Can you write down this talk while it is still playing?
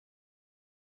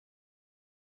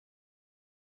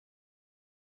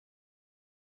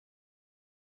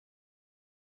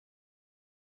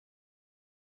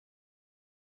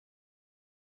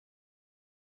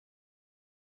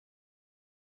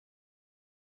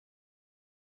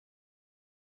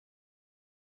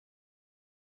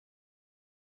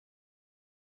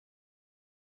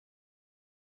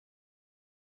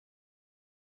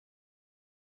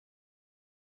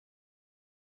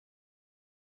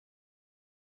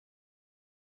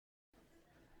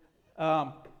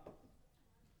Um,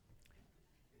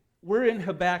 we're in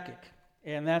Habakkuk,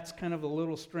 and that's kind of a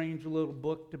little strange little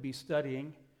book to be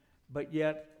studying, but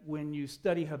yet when you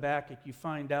study Habakkuk, you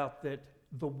find out that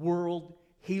the world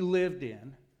he lived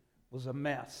in was a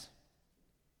mess.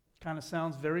 Kind of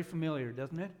sounds very familiar,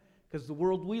 doesn't it? Because the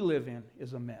world we live in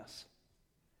is a mess.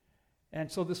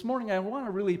 And so this morning I want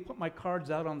to really put my cards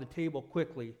out on the table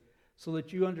quickly so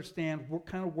that you understand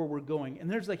kind of where we're going. And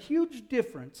there's a huge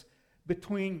difference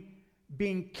between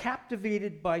being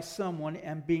captivated by someone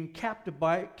and being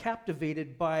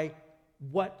captivated by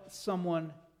what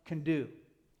someone can do.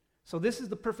 So this is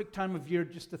the perfect time of year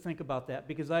just to think about that,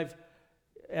 because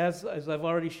as I've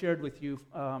already shared with you,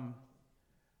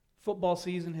 football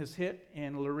season has hit,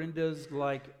 and Lorinda's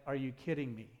like, "Are you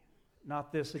kidding me?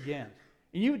 Not this again."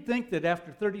 And you would think that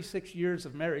after 36 years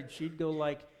of marriage, she'd go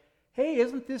like, "Hey,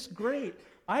 isn't this great?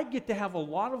 I get to have a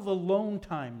lot of alone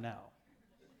time now."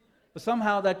 But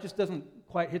somehow that just doesn't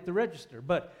quite hit the register.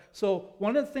 But so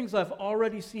one of the things I've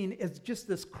already seen is just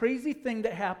this crazy thing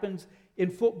that happens in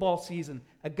football season.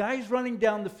 A guy's running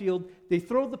down the field, they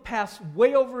throw the pass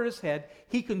way over his head,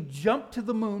 he can jump to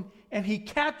the moon, and he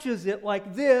catches it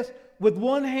like this with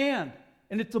one hand,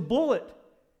 and it's a bullet.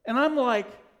 And I'm like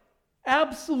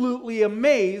absolutely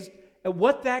amazed at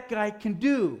what that guy can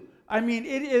do. I mean,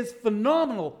 it is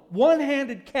phenomenal.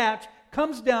 One-handed catch,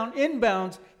 comes down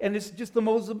inbounds, and it's just the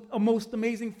most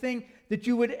amazing thing that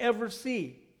you would ever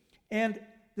see. And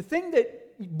the thing that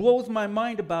blows my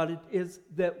mind about it is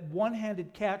that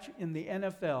one-handed catch in the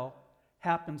NFL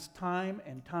happens time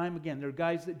and time again. There are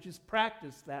guys that just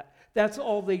practice that. That's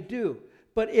all they do.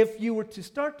 But if you were to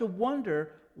start to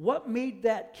wonder what made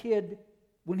that kid,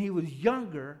 when he was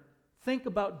younger, think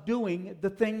about doing the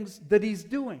things that he's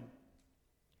doing,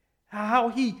 how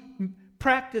he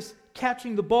practiced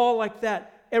catching the ball like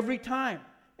that every time.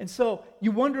 And so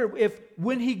you wonder if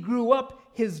when he grew up,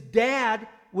 his dad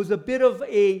was a bit of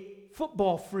a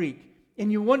football freak.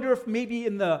 And you wonder if maybe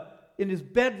in his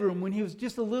bedroom, when he was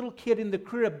just a little kid in the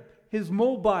crib, his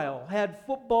mobile had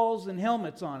footballs and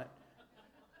helmets on it,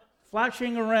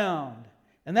 flashing around.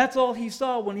 And that's all he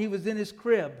saw when he was in his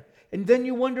crib. And then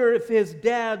you wonder if his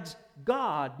dad's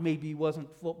God maybe wasn't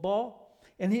football,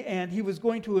 and he was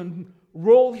going to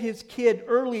enroll his kid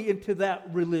early into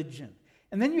that religion.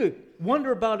 And then you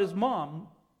wonder about his mom.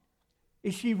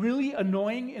 Is she really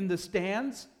annoying in the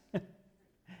stands?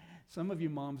 Some of you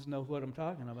moms know what I'm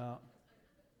talking about.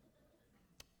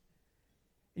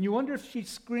 And you wonder if she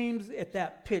screams at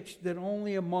that pitch that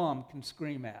only a mom can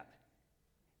scream at,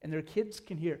 and their kids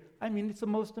can hear. I mean, it's the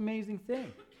most amazing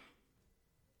thing.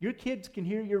 Your kids can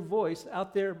hear your voice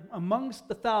out there amongst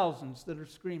the thousands that are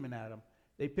screaming at them.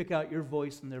 They pick out your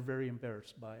voice, and they're very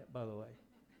embarrassed by it, by the way.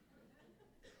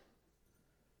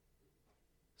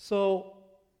 So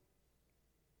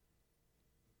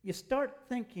you start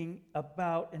thinking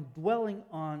about and dwelling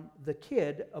on the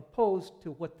kid opposed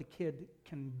to what the kid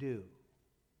can do.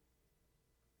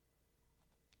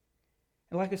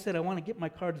 And like I said, I want to get my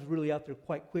cards really out there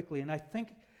quite quickly. And I think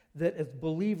that as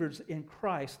believers in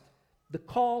Christ, the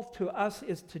call to us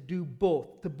is to do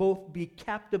both, to both be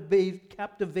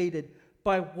captivated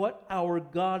by what our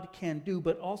God can do,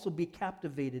 but also be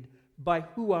captivated by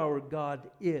who our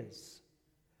God is.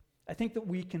 I think that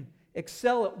we can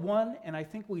excel at one, and I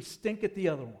think we stink at the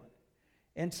other one.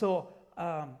 And so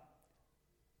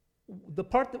the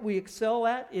part that we excel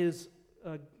at is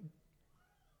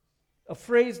a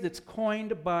phrase that's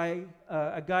coined by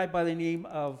a guy by the name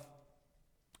of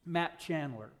Matt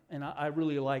Chandler, and I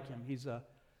really like him. He's a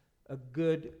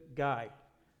good guy.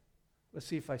 Let's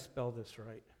see if I spell this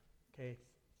right, okay?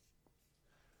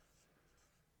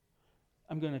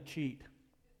 I'm going to cheat.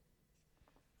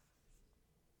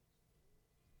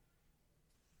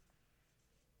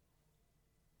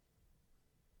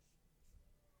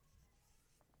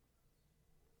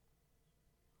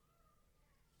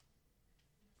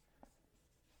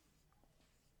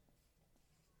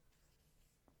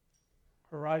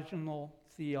 Horizontal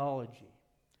theology.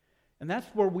 And that's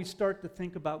where we start to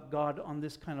think about God on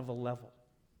this kind of a level.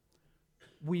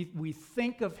 We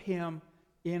think of him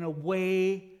in a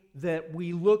way that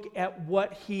we look at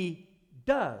what he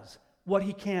does, what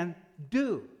he can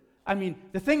do. I mean,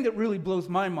 the thing that really blows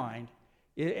my mind,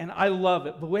 and I love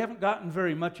it, but we haven't gotten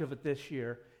very much of it this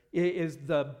year, is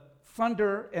the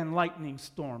thunder and lightning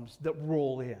storms that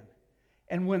roll in.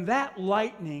 And when that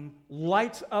lightning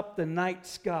lights up the night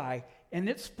sky and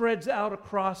it spreads out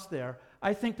across there,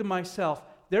 I think to myself,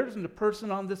 there isn't a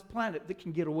person on this planet that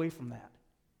can get away from that.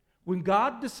 When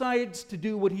God decides to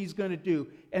do what he's going to do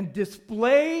and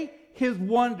display his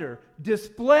wonder,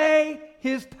 display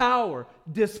his power,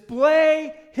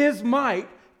 display his might,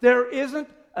 There isn't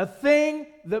a thing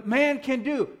that man can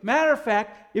do. Matter of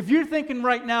fact, if you're thinking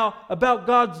right now about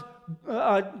God's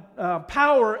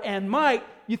power and might,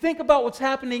 you think about what's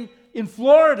happening in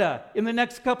Florida in the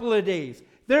next couple of days.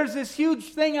 There's this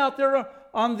huge thing out there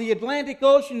on the Atlantic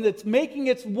Ocean that's making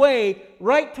its way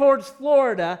right towards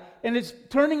Florida, and it's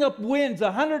turning up winds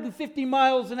 150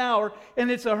 miles an hour,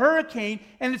 and it's a hurricane,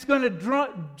 and it's going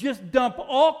to just dump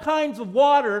all kinds of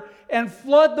water and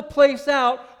flood the place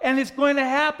out, and it's going to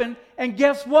happen. And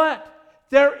guess what?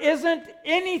 There isn't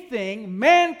anything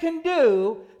man can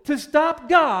do to stop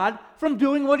God from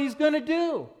doing what He's going to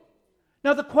do.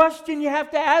 Now, the question you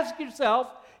have to ask yourself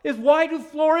is, why do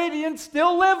Floridians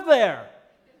still live there?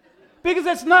 Because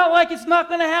it's not like it's not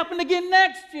going to happen again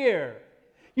next year.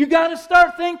 You got to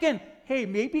start thinking, hey,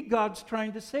 maybe God's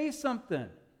trying to say something.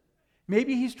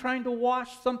 Maybe He's trying to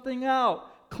wash something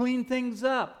out, clean things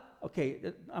up. Okay,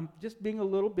 I'm just being a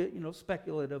little bit,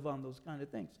 speculative on those kind of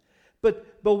things. But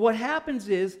what happens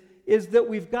is that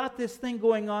we've got this thing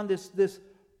going on, this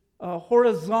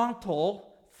horizontal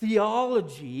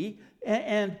theology,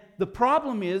 and the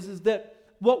problem is that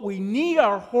what we need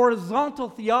our horizontal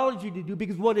theology to do,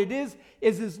 because what it is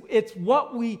it's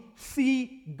what we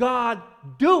see God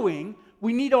doing.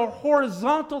 We need our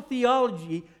horizontal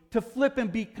theology to flip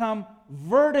and become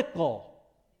vertical.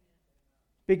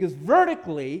 Because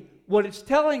vertically, what it's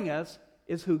telling us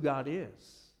is who God is.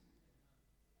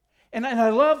 And I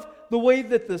love the way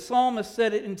that the psalmist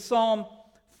said it in Psalm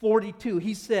 42.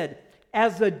 He said,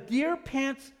 "As a deer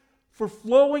pants for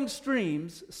flowing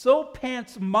streams, so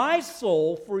pants my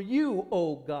soul for you,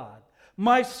 O God.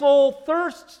 My soul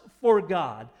thirsts for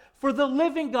God, for the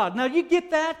living God." Now, you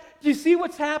get that? Do you see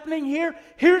what's happening here?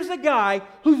 Here's a guy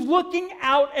who's looking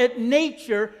out at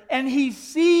nature, and he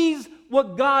sees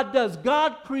what God does.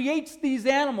 God creates these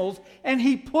animals, and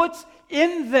He puts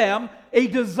in them a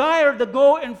desire to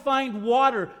go and find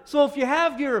water. So if you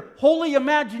have your holy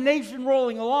imagination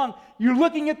rolling along, you're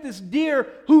looking at this deer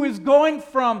who is going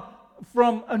from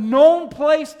a known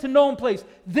place to known place.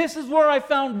 This is where I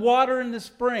found water in the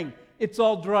spring. It's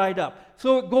all dried up.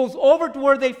 So it goes over to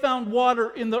where they found water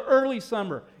in the early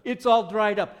summer. It's all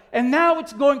dried up. And now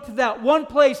it's going to that one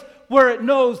place where it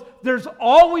knows there's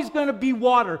always going to be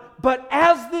water. But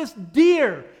as this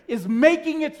deer is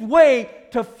making its way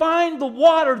to find the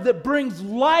water that brings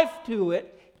life to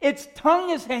it, its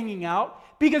tongue is hanging out,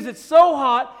 because it's so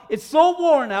hot, it's so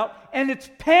worn out, and it's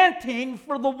panting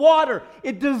for the water.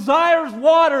 It desires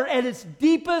water at its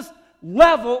deepest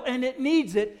level, and it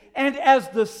needs it. And as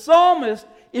the psalmist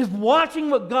is watching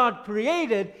what God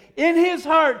created, in his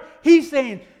heart, he's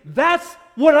saying, that's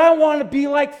what I want to be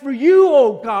like for you,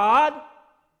 oh God.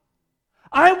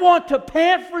 I want to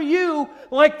pant for you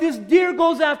like this deer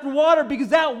goes after water, because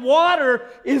that water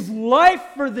is life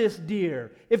for this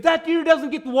deer. If that deer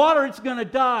doesn't get the water, it's going to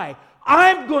die.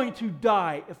 I'm going to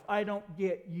die if I don't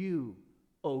get you,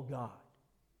 oh God.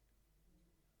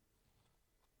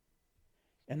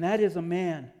 And that is a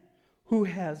man who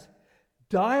has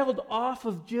dialed off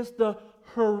of just the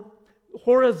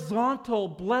horizontal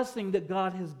blessing that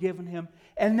God has given him,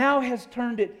 and now has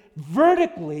turned it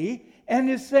vertically and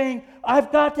is saying,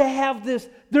 I've got to have this.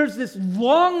 There's this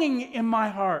longing in my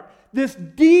heart, this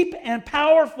deep and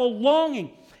powerful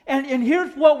longing. And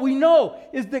here's what we know,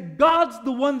 is that God's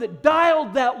the one that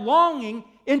dialed that longing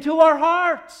into our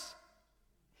hearts.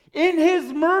 In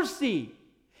His mercy,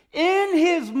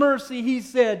 He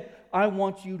said, I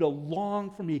want you to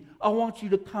long for me. I want you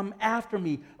to come after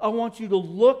me. I want you to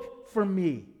look for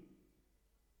me.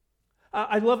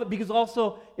 I love it because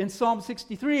also in Psalm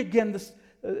 63, again,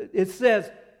 it says,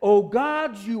 O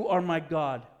God, you are my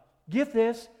God. Get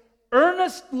this.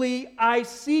 Earnestly I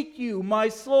seek you. My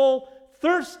soul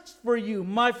thirsts for you.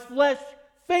 My flesh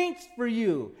faints for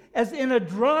you, as in a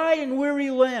dry and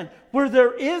weary land where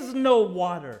there is no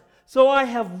water. So I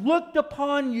have looked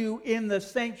upon you in the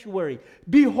sanctuary,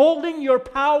 beholding your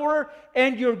power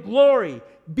and your glory.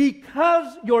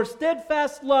 Because your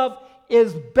steadfast love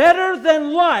is better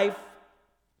than life,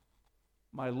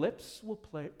 my lips will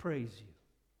praise you.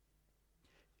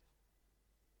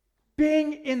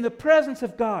 Being in the presence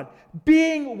of God,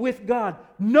 being with God,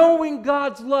 knowing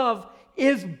God's love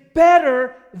is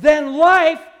better than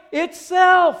life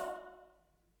itself.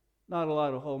 Not a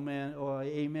lot of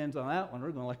amens on that one.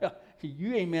 We're going like,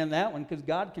 you amen that one, because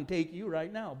God can take you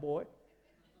right now, boy.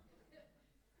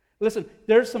 Listen,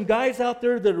 there's some guys out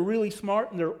there that are really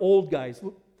smart, and they're old guys.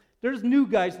 There's new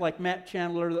guys like Matt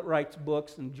Chandler that writes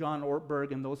books, and John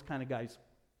Ortberg and those kind of guys.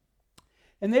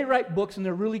 And they write books, and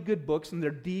they're really good books, and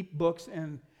they're deep books,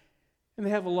 and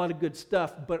they have a lot of good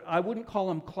stuff, but I wouldn't call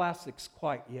them classics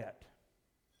quite yet.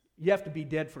 You have to be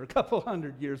dead for a couple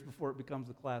hundred years before it becomes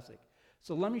a classic.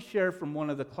 So let me share from one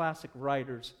of the classic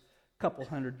writers a couple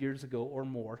hundred years ago or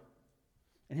more.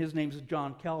 And his name is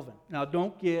John Calvin. Now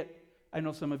I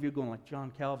know some of you are going like,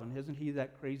 John Calvin, isn't he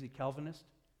that crazy Calvinist?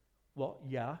 Well,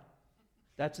 yeah,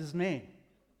 that's his name.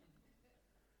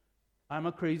 I'm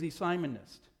a crazy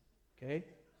Simonist, okay?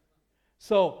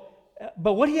 So,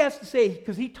 but what he has to say,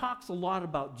 because he talks a lot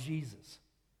about Jesus,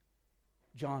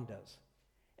 John does.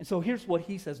 And so here's what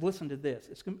he says. Listen to this.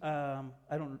 I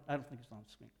don't think it's on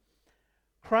the screen.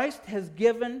 Christ has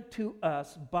given to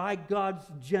us by God's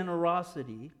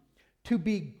generosity to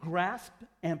be grasped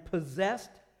and possessed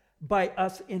by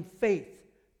us in faith.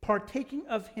 Partaking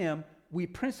of him, we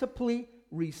principally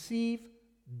receive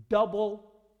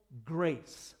double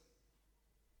grace.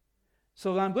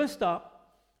 So I'm going to stop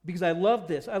because I love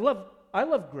this. I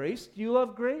love grace. Do you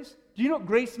love grace? Do you know what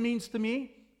grace means to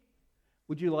me?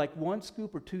 Would you like 1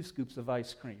 scoop or 2 scoops of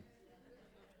ice cream?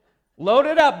 Load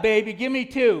it up, baby. Give me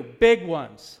 2 big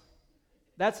ones.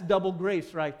 That's double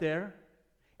grace right there.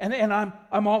 And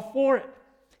I'm all for it.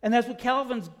 And that's what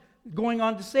Calvin's going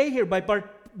on to say here.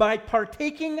 By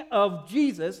partaking of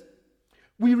Jesus,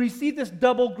 we receive this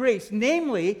double grace,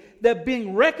 namely that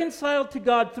being reconciled to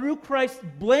God through Christ's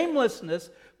blamelessness,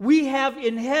 we have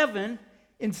in heaven,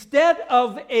 instead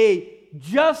of a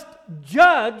just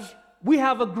judge, we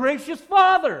have a gracious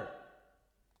Father.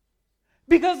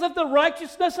 Because of the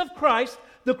righteousness of Christ,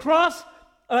 the cross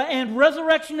and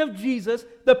resurrection of Jesus,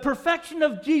 the perfection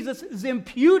of Jesus is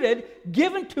imputed,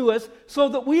 given to us, so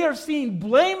that we are seen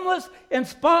blameless and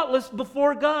spotless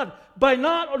before God by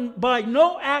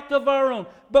no act of our own,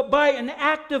 but by an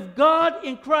act of God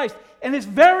in Christ. And it's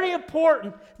very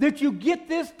important that you get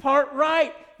this part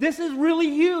right. This is really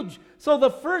huge. So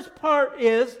the first part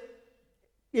is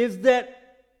that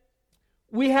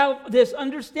we have this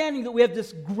understanding that we have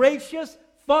this gracious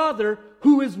Father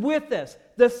who is with us.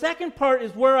 The second part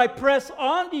is where I press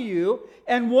on to you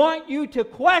and want you to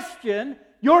question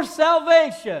your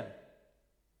salvation.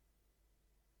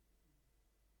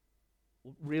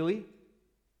 Really?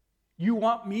 You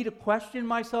want me to question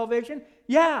my salvation?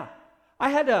 Yeah. I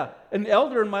had an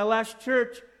elder in my last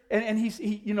church, and he,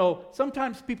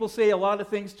 sometimes people say a lot of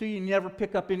things to you and you never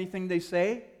pick up anything they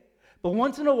say. But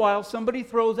once in a while, somebody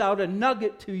throws out a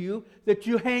nugget to you that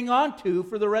you hang on to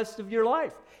for the rest of your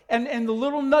life. And the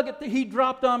little nugget that he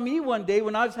dropped on me one day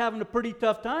when I was having a pretty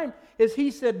tough time is he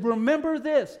said, remember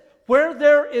this, where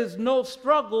there is no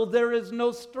struggle, there is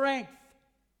no strength.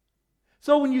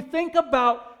 So when you think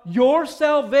about your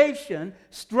salvation,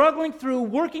 struggling through,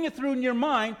 working it through in your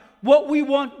mind, what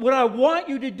I want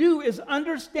you to do is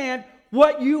understand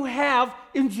what you have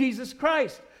in Jesus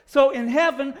Christ. So in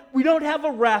heaven, we don't have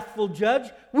a wrathful judge,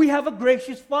 we have a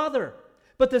gracious Father.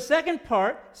 But the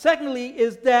secondly,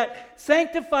 is that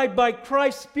sanctified by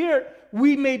Christ's Spirit,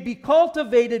 we may be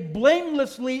cultivated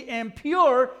blamelessly and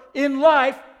pure in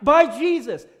life by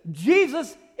Jesus.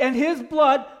 Jesus and his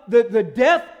blood, the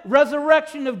death,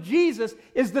 resurrection of Jesus,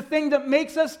 is the thing that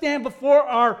makes us stand before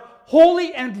our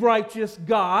holy and righteous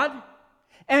God.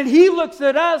 And he looks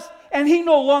at us, and he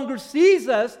no longer sees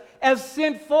us as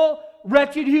sinful,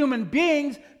 wretched human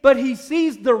beings, but he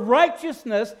sees the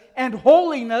righteousness and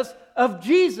holiness of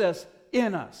Jesus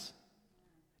in us.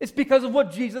 It's because of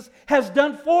what Jesus has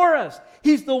done for us.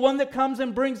 He's the one that comes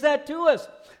and brings that to us.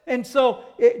 And so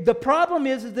the problem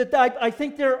is that I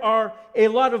think there are a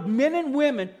lot of men and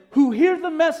women who hear the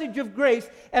message of grace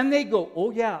and they go,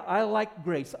 oh yeah, I like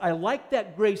grace. I like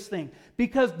that grace thing.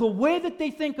 Because the way that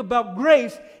they think about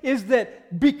grace is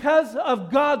that because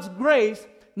of God's grace,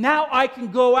 now I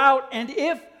can go out, and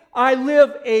if I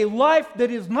live a life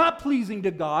that is not pleasing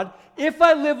to God, if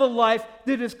I live a life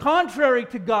that is contrary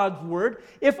to God's word,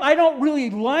 if I don't really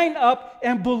line up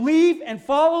and believe and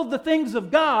follow the things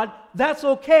of God, that's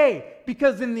okay.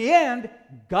 Because in the end,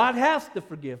 God has to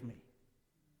forgive me.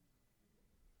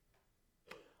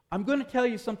 I'm going to tell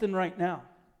you something right now.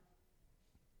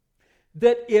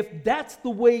 That if that's the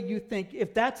way you think,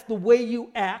 if that's the way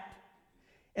you act,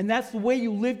 and that's the way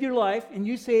you live your life, and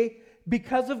you say,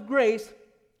 because of grace,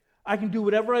 I can do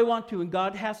whatever I want to, and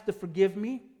God has to forgive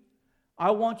me,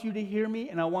 I want you to hear me,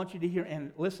 and I want you to hear.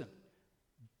 And listen,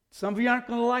 some of you aren't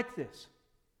going to like this,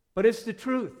 but it's the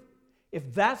truth.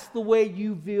 If that's the way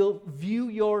you view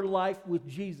your life with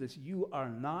Jesus, you are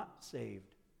not saved.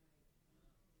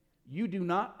 You do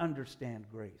not understand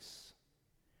grace.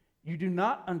 You do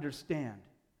not understand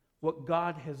what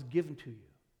God has given to you.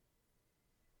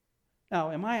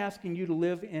 Now, am I asking you to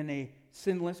live in a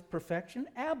sinless perfection?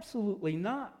 Absolutely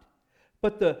not.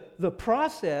 But the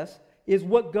process is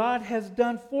what God has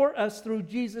done for us through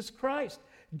Jesus Christ.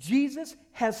 Jesus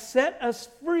has set us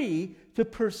free to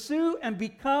pursue and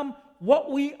become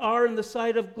what we are in the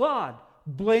sight of God.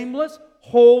 Blameless,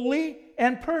 holy,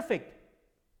 and perfect.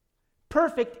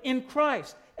 Perfect in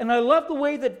Christ. And I love the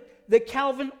way that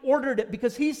Calvin ordered it,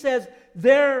 because he says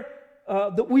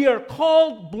that we are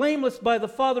called blameless by the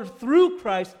Father through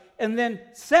Christ, and then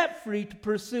set free to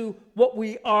pursue what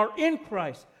we are in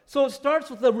Christ. So it starts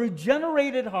with a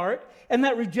regenerated heart, and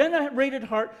that regenerated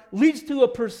heart leads to a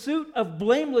pursuit of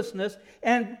blamelessness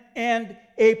and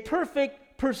a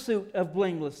perfect pursuit of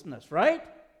blamelessness, right?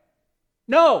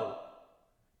 No.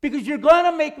 Because you're going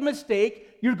to make a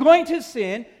mistake, you're going to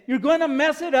sin, you're going to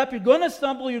mess it up, you're going to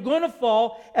stumble, you're going to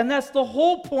fall, and that's the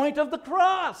whole point of the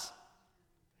cross.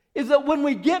 Is that when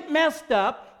we get messed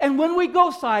up, and when we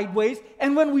go sideways,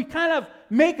 and when we kind of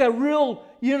make a real,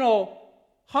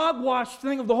 hogwash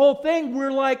thing of the whole thing,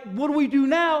 we're like, what do we do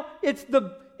now? It's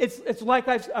like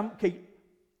okay,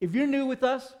 if you're new with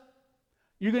us,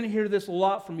 you're going to hear this a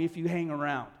lot from me if you hang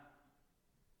around.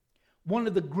 One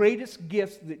of the greatest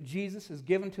gifts that Jesus has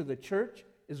given to the church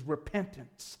is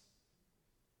repentance.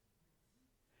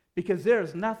 Because there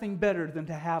is nothing better than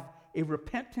to have a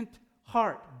repentant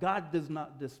heart God does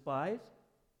not despise.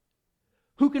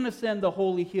 Who can ascend the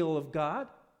holy hill of God?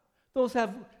 Those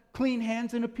have clean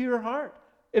hands and a pure heart.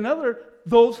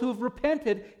 Those who have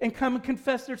repented and come and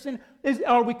confess their sin.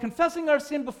 Are we confessing our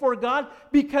sin before God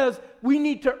because we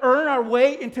need to earn our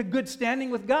way into good standing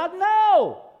with God?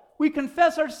 No! We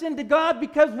confess our sin to God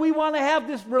because we want to have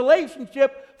this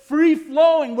relationship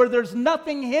free-flowing where there's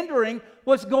nothing hindering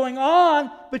what's going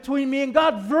on between me and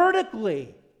God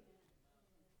vertically.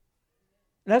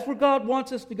 And that's where God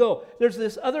wants us to go. There's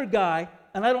this other guy,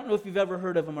 and I don't know if you've ever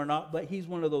heard of him or not, but he's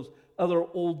one of those other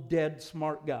old, dead,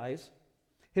 smart guys.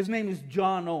 His name is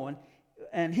John Owen,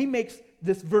 and he makes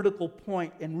this vertical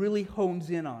point and really hones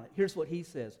in on it. Here's what he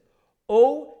says.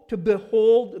 Oh, to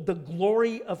behold the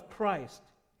glory of Christ.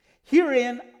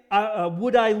 Herein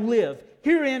would I live.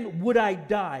 Herein would I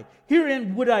die.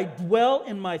 Herein would I dwell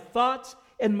in my thoughts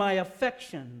and my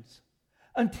affections,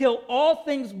 until all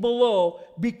things below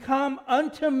become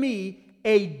unto me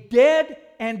a dead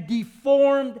and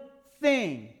deformed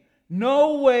thing,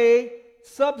 no way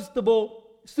suitable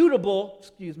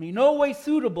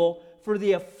for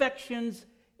the affections'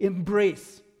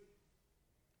 embrace.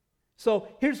 So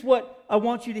here's what I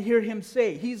want you to hear him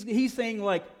say. He's saying,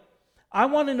 like, I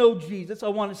want to know Jesus, I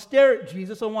want to stare at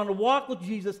Jesus, I want to walk with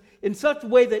Jesus in such a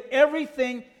way that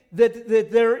everything that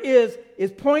there is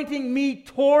pointing me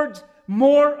towards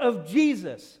more of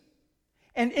Jesus.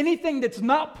 And anything that's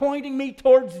not pointing me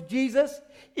towards Jesus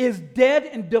is dead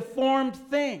and deformed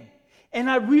thing. And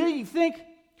I really think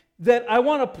that I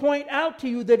want to point out to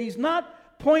you that he's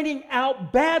not pointing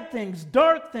out bad things,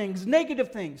 dark things,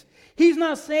 negative things. He's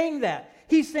not saying that.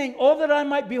 He's saying, oh, that I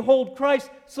might behold Christ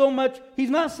so much. He's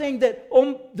not saying that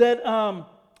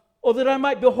I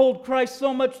might behold Christ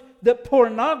so much that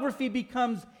pornography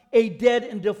becomes a dead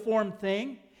and deformed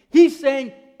thing. He's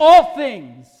saying all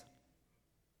things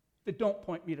that don't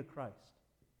point me to Christ.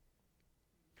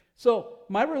 So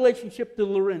my relationship to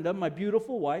Lorinda, my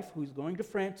beautiful wife, who's going to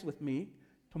France with me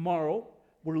tomorrow.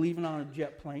 We're leaving on a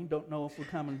jet plane. Don't know if we're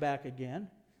coming back again.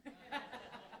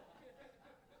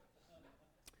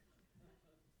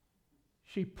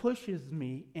 She pushes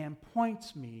me and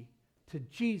points me to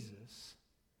Jesus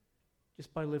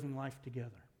just by living life together.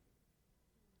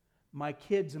 My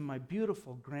kids and my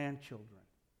beautiful grandchildren.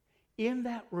 In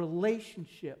that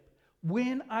relationship,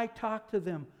 when I talk to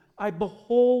them, I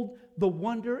behold the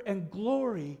wonder and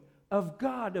glory of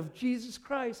God, of Jesus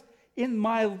Christ, in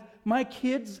my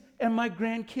kids and my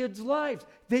grandkids' lives.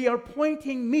 They are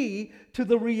pointing me to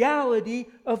the reality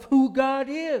of who God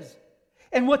is.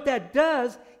 And what that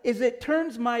does is it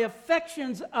turns my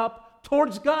affections up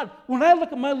towards God. When I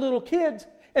look at my little kids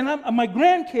and my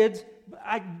grandkids,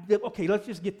 okay, let's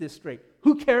just get this straight.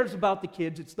 Who cares about the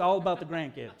kids? It's all about the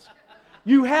grandkids.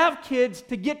 You have kids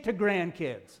to get to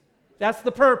grandkids. That's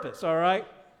the purpose, all right?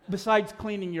 Besides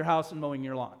cleaning your house and mowing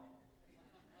your lawn.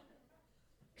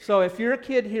 So if you're a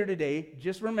kid here today,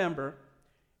 just remember,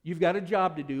 you've got a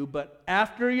job to do, but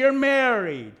after you're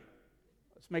married,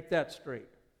 let's make that straight.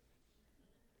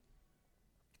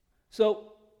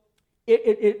 So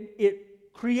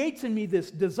it creates in me this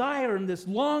desire and this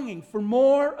longing for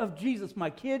more of Jesus. My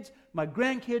kids, my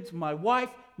grandkids, my wife,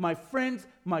 my friends,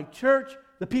 my church,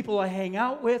 the people I hang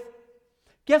out with.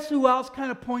 Guess who else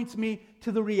kind of points me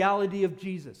to the reality of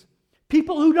Jesus?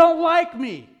 People who don't like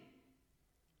me.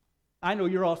 I know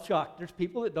you're all shocked. There's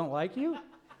people that don't like you.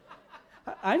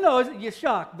 I know you're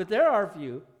shocked, but there are a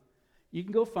few. You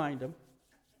can go find them.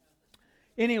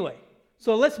 Anyway,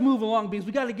 So let's move along because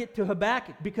we got to get to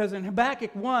Habakkuk. Because in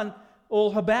Habakkuk 1,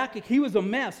 old Habakkuk, he was a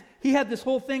mess. He had this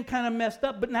whole thing kind of messed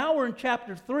up. But now we're in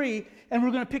chapter 3, and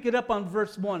we're going to pick it up on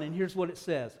verse 1. And here's what it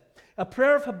says. A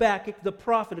prayer of Habakkuk the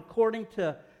prophet according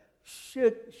to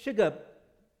Shigab.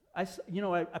 I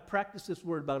practiced this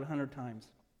word about 100 times.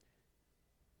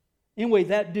 Anyway,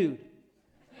 that dude.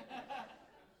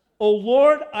 O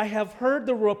Lord, I have heard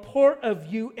the report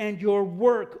of you and your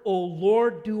work. O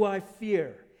Lord, do I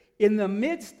fear. In the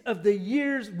midst of the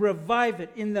years, revive it.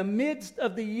 In the midst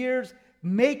of the years,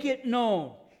 make it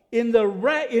known. In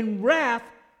wrath,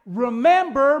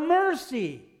 remember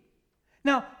mercy.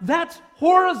 Now, that's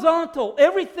horizontal.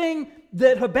 Everything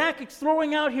that Habakkuk's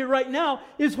throwing out here right now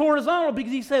is horizontal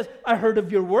because he says, I heard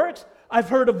of your works. I've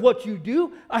heard of what you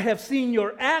do. I have seen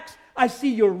your acts. I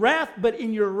see your wrath, but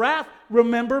in your wrath,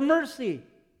 remember mercy.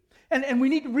 And we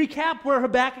need to recap where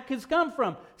Habakkuk has come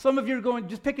from. Some of you are going,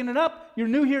 just picking it up. You're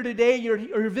new here today,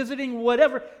 you're visiting,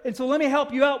 whatever. And so let me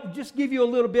help you out, just give you a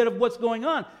little bit of what's going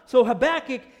on. So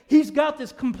Habakkuk, he's got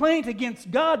this complaint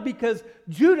against God because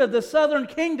Judah, the southern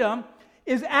kingdom,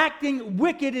 is acting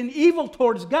wicked and evil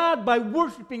towards God by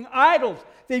worshiping idols.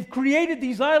 They've created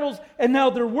these idols, and now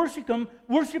they're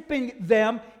worshiping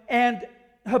them. And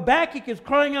Habakkuk is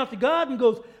crying out to God and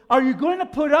goes, are you going to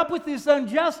put up with this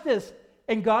injustice?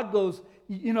 And God goes,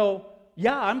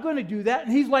 yeah, I'm going to do that.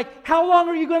 And he's like, how long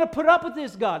are you going to put up with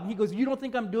this, God? And he goes, you don't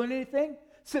think I'm doing anything?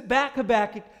 Sit back,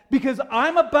 Habakkuk, because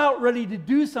I'm about ready to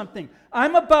do something.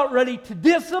 I'm about ready to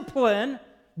discipline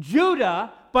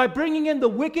Judah by bringing in the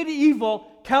wicked,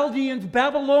 evil Chaldeans,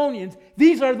 Babylonians.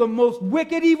 These are the most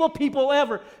wicked, evil people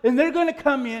ever. And they're going to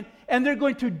come in and they're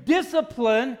going to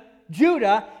discipline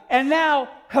Judah. And now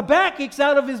Habakkuk's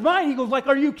out of his mind. He goes,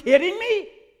 are you kidding me?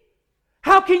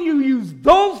 How can you use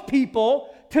those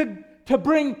people to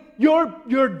bring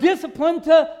your discipline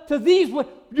to these?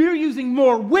 You're using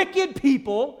more wicked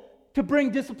people to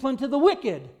bring discipline to the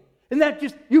wicked.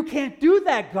 And you can't do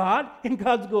that, God. And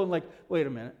God's going wait a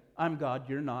minute. I'm God,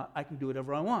 you're not. I can do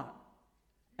whatever I want.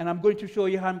 And I'm going to show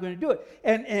you how I'm going to do it.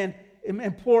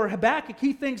 And poor Habakkuk,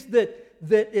 he thinks that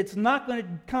it's not going to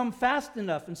come fast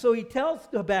enough. And so he tells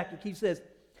Habakkuk, he says,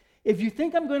 if you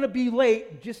think I'm going to be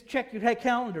late, just check your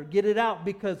calendar, get it out,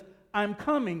 because I'm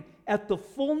coming at the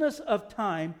fullness of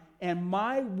time, and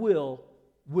my will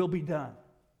be done.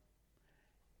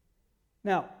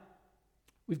 Now,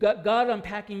 we've got God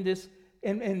unpacking this,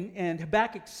 and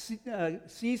Habakkuk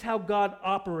sees how God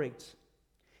operates.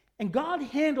 And God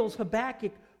handles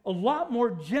Habakkuk a lot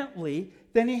more gently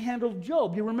than he handled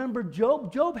Job. You remember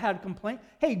Job? Job had a complaint.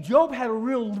 Hey, Job had a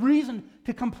real reason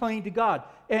to complain to God.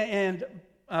 And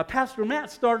Pastor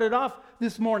Matt started off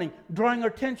this morning drawing our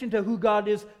attention to who God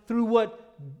is through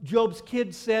what Job's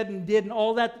kids said and did and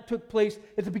all that took place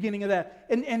at the beginning of that.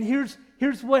 And here's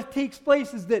what takes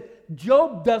place is that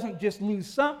Job doesn't just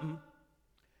lose something.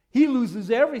 He loses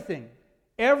everything.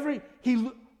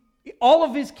 All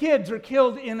of his kids are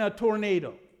killed in a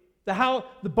tornado.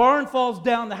 The barn falls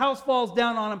down, the house falls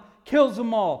down on him, kills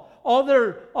them all.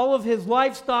 All of his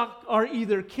livestock are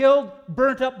either killed,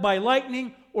 burnt up by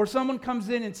lightning, or someone comes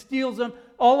in and steals them.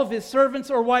 All of his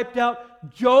servants are wiped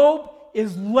out. Job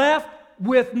is left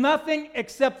with nothing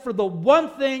except for the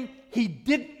one thing he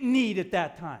didn't need at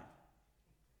that time.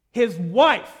 His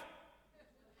wife.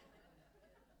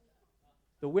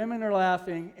 The women are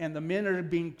laughing and the men are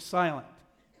being silent.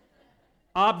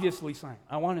 Obviously silent.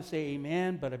 I want to say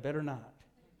amen, but I better not.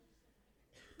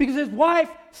 Because his wife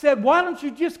said, why don't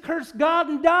you just curse God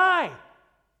and die?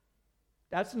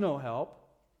 That's no help.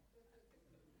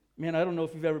 Man, I don't know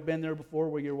if you've ever been there before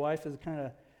where your wife has kind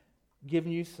of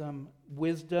given you some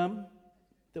wisdom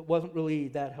that wasn't really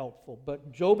that helpful.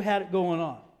 But Job had it going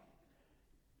on.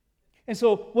 And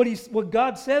so what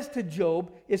God says to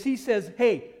Job is he says,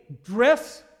 hey,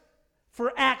 dress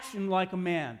for action like a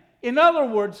man. In other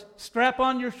words, strap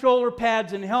on your shoulder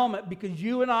pads and helmet because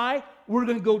you and we're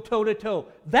going to go toe-to-toe.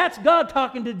 That's God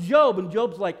talking to Job. And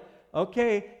Job's like,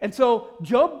 okay. And so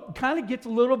Job kind of gets a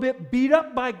little bit beat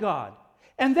up by God.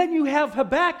 And then you have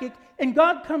Habakkuk, and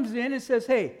God comes in and says,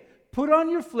 hey, put on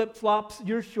your flip-flops,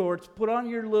 your shorts, put on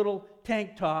your little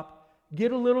tank top,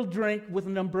 get a little drink with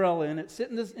an umbrella in it,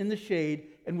 sit in the shade,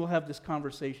 and we'll have this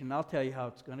conversation. I'll tell you how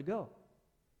it's going to go.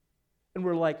 And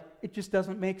we're like, it just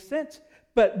doesn't make sense.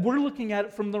 But we're looking at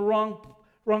it from the wrong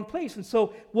place. And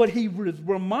so what he was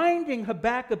reminding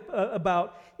Habakkuk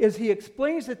about is he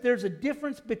explains that there's a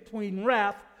difference between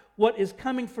wrath, what is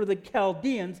coming for the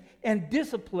Chaldeans, and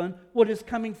discipline, what is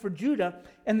coming for Judah,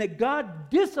 and that God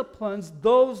disciplines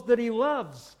those that he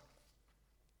loves.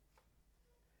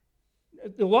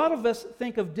 A lot of us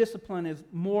think of discipline as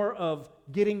more of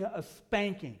getting a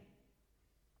spanking.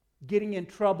 getting in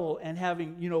trouble and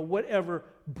having, whatever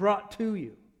brought to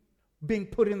you, being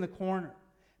put in the corner.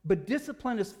 But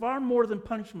discipline is far more than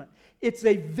punishment. It's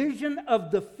a vision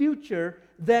of the future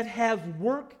that has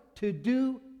work to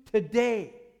do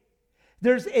today.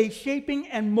 There's a shaping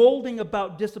and molding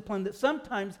about discipline that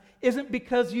sometimes isn't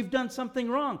because you've done something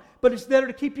wrong, but it's there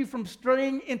to keep you from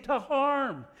straying into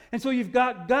harm. And so you've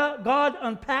got God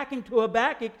unpacking to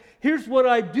Habakkuk, here's what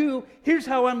I do, here's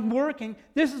how I'm working,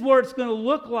 this is what it's going to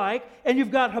look like. And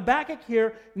you've got Habakkuk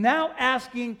here now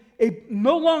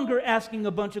no longer asking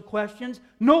a bunch of questions,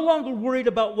 no longer worried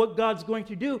about what God's going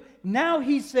to do. Now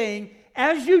he's saying,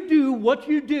 as you do what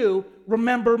you do,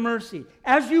 remember mercy.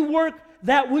 As you work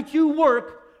that which you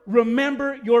work,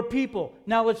 remember your people.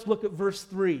 Now let's look at verse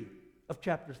 3 of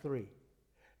chapter 3.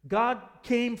 God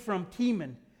came from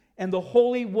Teman, and the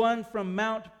Holy One from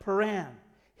Mount Paran.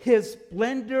 His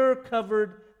splendor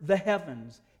covered the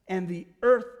heavens, and the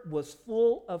earth was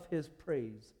full of his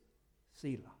praise.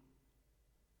 Selah.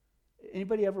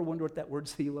 Anybody ever wonder what that word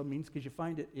Selah means? Because you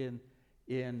find it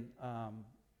in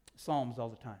Psalms all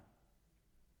the time.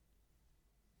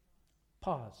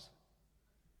 Pause.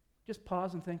 Just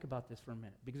pause and think about this for a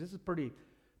minute, because this is pretty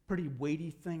weighty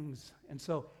things. And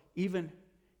so even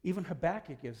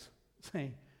Habakkuk is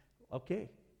saying, okay,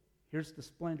 here's the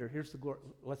splendor, here's the glory.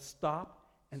 Let's stop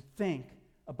and think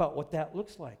about what that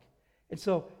looks like. And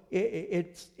so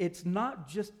it's not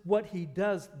just what he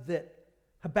does that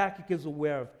Habakkuk is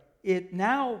aware of.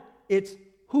 It's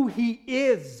who he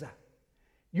is.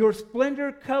 Your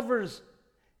splendor covers.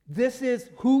 This is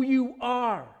who you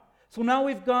are. So now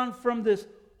we've gone from this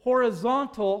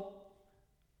horizontal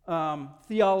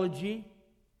theology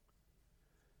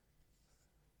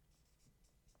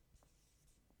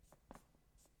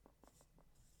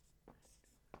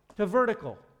to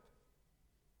vertical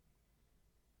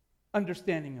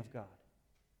understanding of God.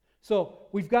 So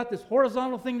we've got this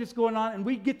horizontal thing that's going on, and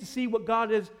we get to see what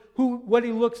God is, what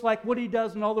he looks like, what he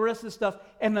does, and all the rest of the stuff.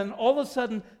 And then all of a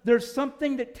sudden, there's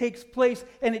something that takes place,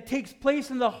 and it takes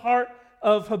place in the heart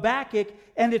of Habakkuk,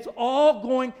 and it's all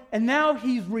going, and now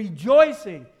he's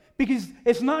rejoicing, because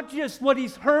it's not just what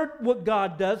he's heard what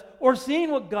God does or seen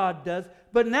what God does,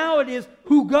 but now it is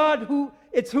who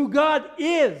God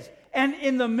is. And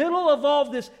in the middle of all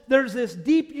this, there's this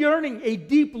deep yearning, a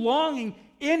deep longing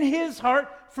in his heart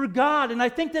for God. And I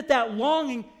think that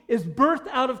longing is birthed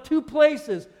out of two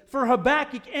places for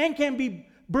Habakkuk, and can be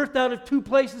birthed out of two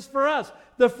places for us.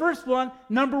 The first one,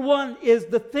 number one, is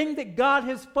the thing that God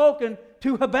has spoken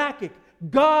to Habakkuk.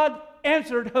 God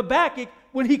answered Habakkuk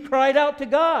when he cried out to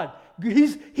God.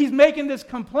 He's making this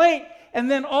complaint,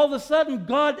 and then all of a sudden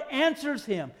God answers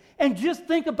him. And just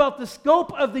think about the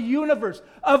scope of the universe,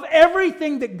 of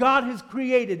everything that God has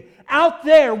created. Out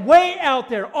there, way out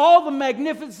there, all the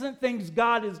magnificent things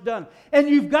God has done. And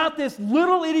you've got this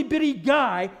little itty-bitty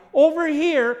guy over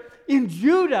here in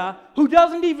Judah who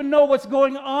doesn't even know what's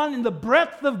going on in the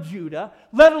breadth of Judah,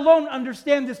 let alone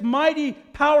understand this mighty,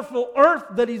 powerful earth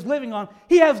that he's living on.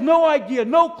 He has no idea,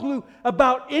 no clue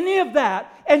about any of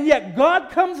that. And yet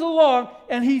God comes along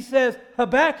and he says,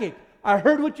 Habakkuk, I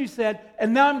heard what you said,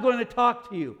 and now I'm going to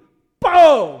talk to you.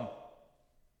 Boom!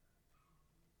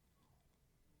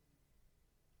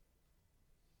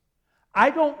 I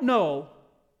don't know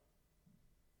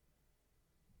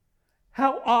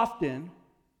how often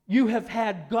you have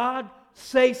had God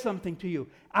say something to you.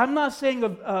 I'm not saying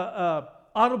an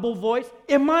audible voice.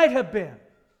 It might have been.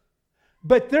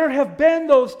 But there have been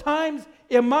those times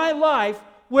in my life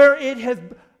where it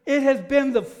has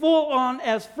been the full-on,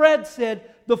 as Fred said,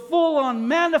 the full-on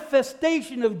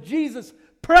manifestation of Jesus'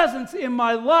 presence in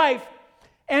my life,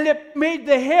 and it made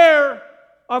the hair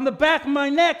on the back of my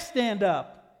neck stand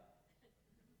up.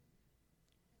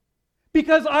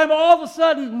 Because I'm all of a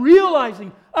sudden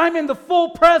realizing I'm in the full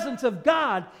presence of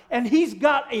God, and He's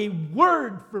got a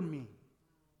word for me.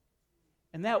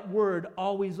 And that word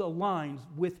always aligns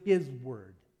with His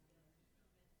word.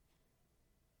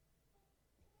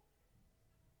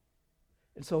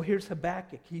 And so here's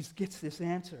Habakkuk. He gets this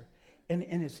answer, and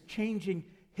it's changing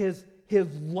his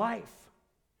life.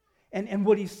 And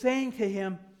what he's saying to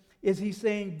him is he's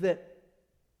saying that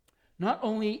not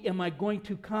only am I going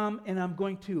to come and I'm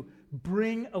going to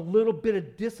bring a little bit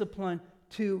of discipline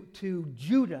to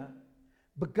Judah,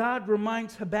 but God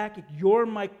reminds Habakkuk, you're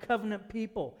my covenant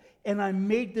people, and I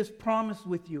made this promise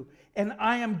with you, and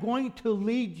I am going to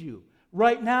lead you.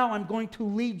 Right now, I'm going to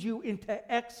lead you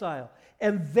into exile,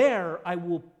 and there I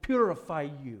will purify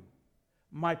you.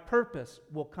 My purpose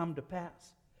will come to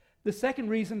pass. The second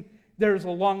reason there's a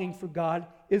longing for God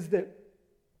is that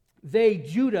they,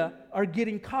 Judah, are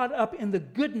getting caught up in the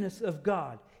goodness of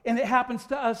God. And it happens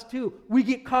to us too. We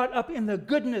get caught up in the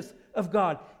goodness of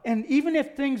God. And even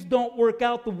if things don't work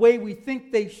out the way we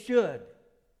think they should,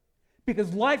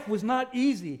 because life was not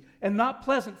easy and not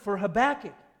pleasant for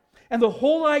Habakkuk. And the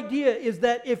whole idea is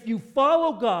that if you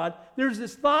follow God, there's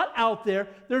this thought out there,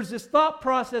 there's this thought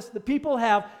process that people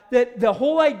have, that the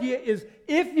whole idea is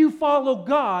if you follow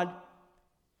God,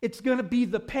 it's going to be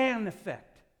the pan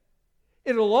effect.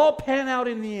 It'll all pan out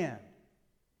in the end.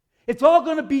 It's all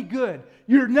going to be good.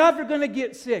 You're never going to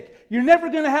get sick. You're never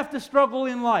going to have to struggle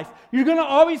in life. You're going to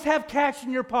always have cash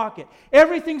in your pocket.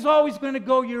 Everything's always going to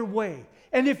go your way.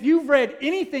 And if you've read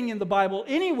anything in the Bible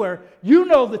anywhere, you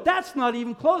know that that's not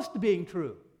even close to being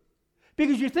true.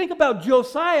 Because you think about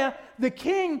Josiah, the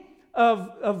king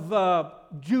of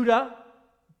Judah,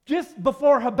 just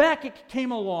before Habakkuk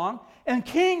came along, and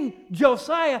King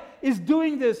Josiah is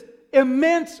doing this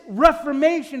immense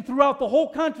reformation throughout the whole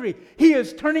country. He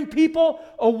is turning people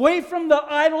away from the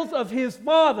idols of his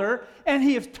father, and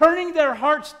he is turning their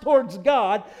hearts towards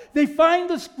God. They find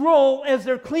the scroll as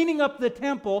they're cleaning up the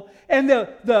temple, and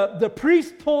the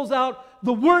priest pulls out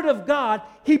the word of God.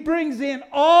 He brings in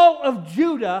all of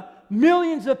Judah,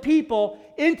 millions of people,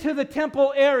 into the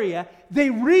temple area. They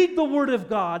read the word of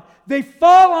God. They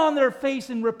fall on their face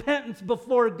in repentance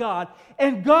before God,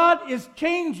 and God is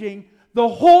changing the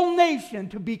whole nation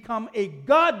to become a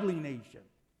godly nation.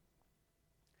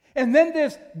 And then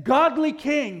this godly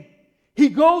king, he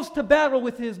goes to battle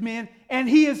with his men and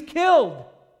he is killed.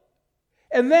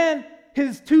 And then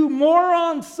his two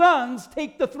moron sons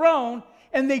take the throne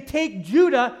and they take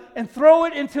Judah and throw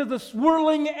it into the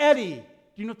swirling eddy.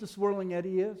 Do you know what the swirling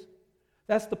eddy is?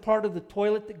 That's the part of the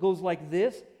toilet that goes like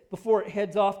this before it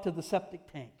heads off to the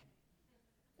septic tank.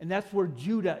 And that's where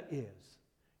Judah is,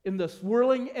 in the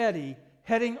swirling eddy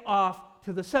heading off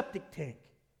to the septic tank.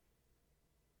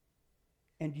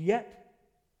 And yet,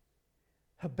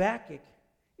 Habakkuk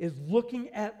is looking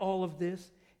at all of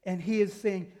this, and he is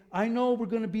saying, I know we're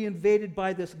going to be invaded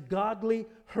by this godly,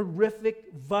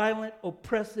 horrific, violent,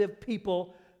 oppressive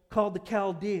people called the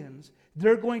Chaldeans.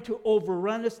 They're going to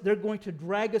overrun us. They're going to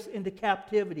drag us into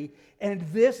captivity. And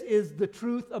this is the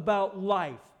truth about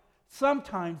life.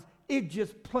 Sometimes it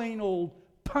just plain old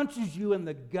punches you in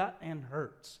the gut and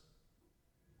hurts.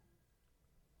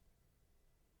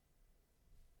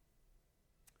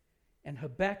 And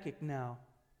Habakkuk now,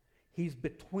 he's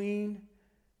between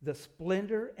the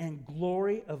splendor and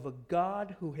glory of a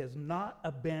God who has not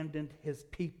abandoned his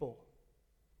people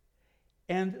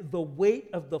and the weight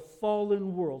of the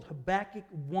fallen world. Habakkuk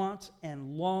wants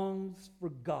and longs for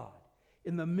God.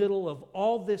 In the middle of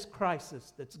all this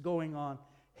crisis that's going on,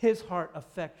 his heart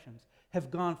affections have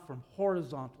gone from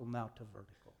horizontal now to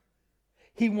vertical.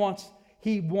 He wants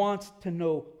to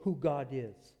know who God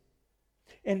is.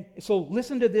 And so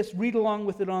listen to this, read along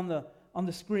with it on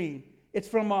the screen. It's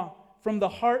from the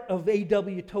heart of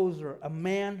A.W. Tozer, a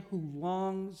man who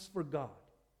longs for God.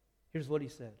 Here's what he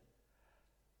said.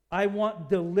 I want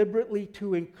deliberately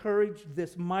to encourage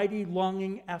this mighty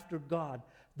longing after God.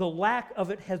 The lack of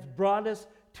it has brought us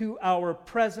to our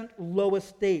present low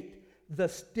estate. The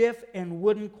stiff and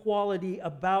wooden quality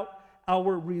about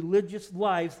our religious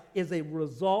lives is a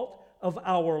result of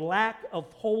our lack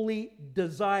of holy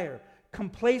desire.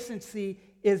 Complacency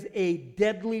is a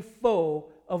deadly foe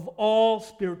of all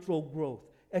spiritual growth.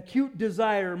 Acute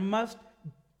desire must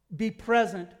be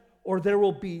present, or there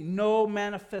will be no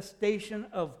manifestation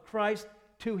of Christ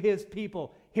to his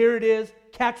people. Here it is.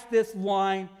 Catch this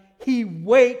line. He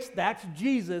waits, that's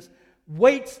Jesus,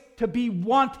 waits to be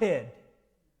wanted.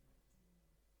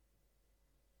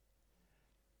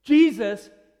 Jesus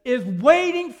is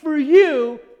waiting for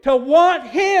you to want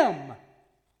him.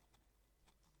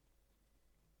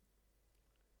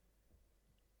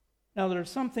 Now, there are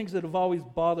some things that have always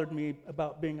bothered me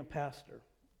about being a pastor.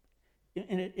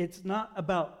 And it's not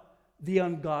about the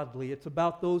ungodly. It's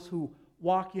about those who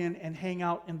walk in and hang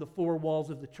out in the four walls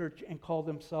of the church and call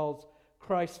themselves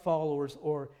Christ followers,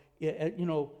 or,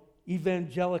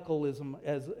 evangelicalism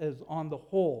as on the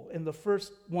whole. And the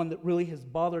first one that really has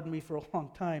bothered me for a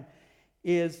long time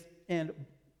is, and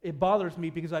it bothers me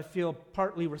because I feel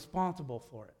partly responsible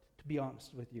for it, to be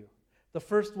honest with you. The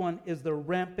first one is the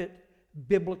rampant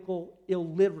biblical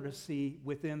illiteracy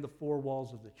within the four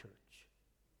walls of the church.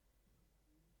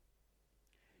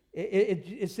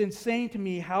 It's insane to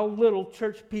me how little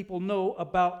church people know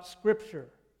about Scripture.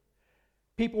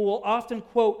 People will often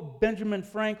quote Benjamin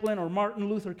Franklin or Martin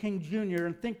Luther King Jr.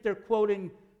 and think they're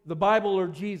quoting the Bible or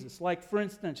Jesus. Like, for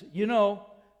instance,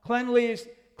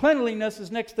 cleanliness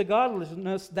is next to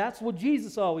godliness. That's what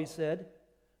Jesus always said.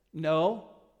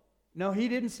 No, he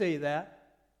didn't say that.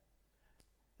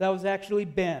 That was actually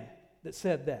Ben. that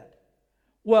said that.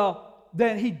 Well,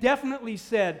 then he definitely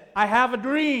said, I have a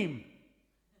dream.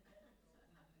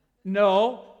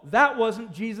 No, that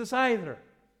wasn't Jesus either.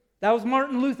 That was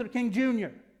Martin Luther King Jr.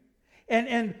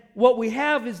 And what we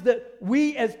have is that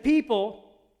we as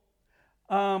people,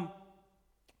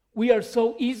 we are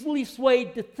so easily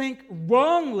swayed to think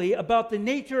wrongly about the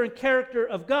nature and character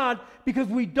of God because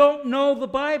we don't know the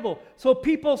Bible. So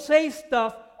people say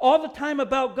stuff all the time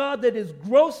about God that is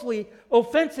grossly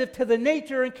offensive to the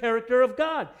nature and character of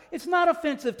God. It's not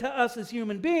offensive to us as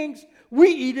human beings. We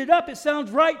eat it up. It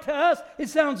sounds right to us. It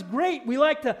sounds great. We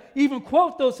like to even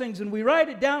quote those things, and we write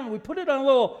it down, and we put it on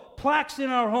little plaques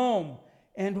in our home.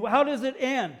 And how does it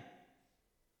end?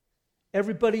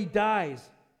 Everybody dies.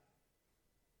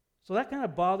 So that kind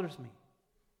of bothers me.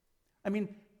 I mean,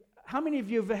 how many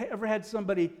of you have ever had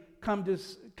somebody come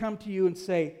to you and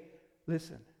say,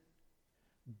 listen,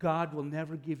 God will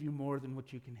never give you more than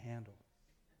what you can handle?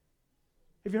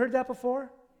 Have you heard that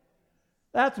before?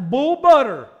 That's bull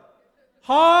butter.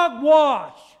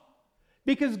 Hogwash.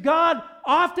 Because God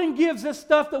often gives us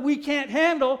stuff that we can't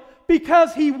handle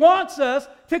because He wants us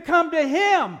to come to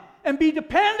Him and be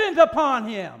dependent upon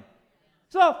Him.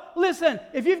 So, listen,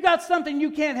 if you've got something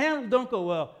you can't handle, don't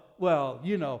go, well,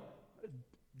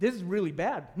 this is really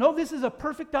bad. No, this is a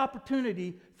perfect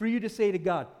opportunity for you to say to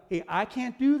God, hey, I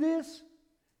can't do this.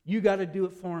 You got to do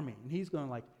it for me. And He's going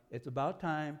like, it's about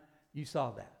time you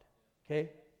saw that.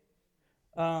 Okay?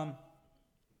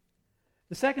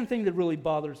 The second thing that really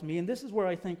bothers me, and this is where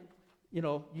I think,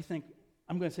 you think,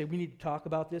 I'm going to say we need to talk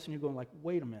about this, and you're going like,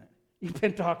 wait a minute. You've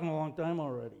been talking a long time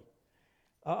already.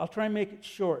 I'll try and make it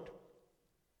short.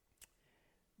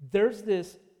 There's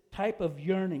this type of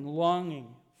yearning,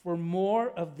 longing for more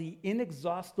of the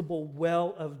inexhaustible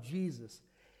well of Jesus.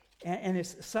 And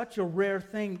it's such a rare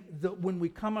thing that when we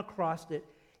come across it,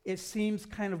 it seems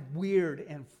kind of weird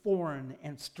and foreign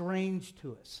and strange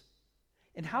to us.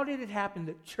 And how did it happen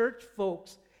that church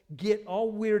folks get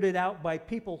all weirded out by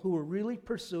people who are really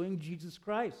pursuing Jesus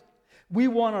Christ? We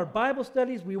want our Bible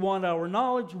studies, we want our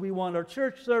knowledge, we want our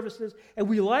church services, and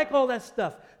we like all that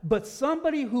stuff. But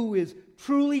somebody who is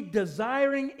truly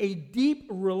desiring a deep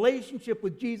relationship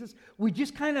with Jesus, we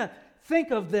just kind of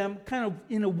think of them kind of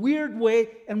in a weird way,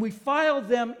 and we file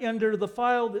them under the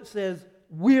file that says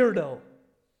weirdo.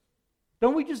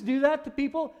 Don't we just do that to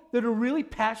people that are really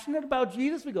passionate about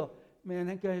Jesus? We go, man,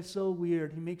 that guy is so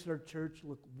weird. He makes our church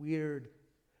look weird.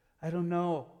 I don't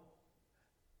know.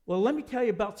 Well, let me tell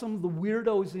you about some of the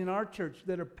weirdos in our church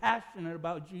that are passionate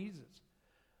about Jesus.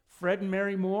 Fred and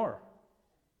Mary Moore.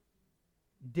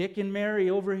 Dick and Mary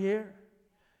over here.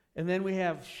 And then we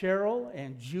have Cheryl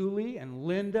and Julie and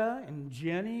Linda and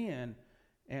Jenny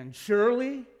and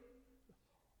Shirley.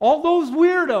 All those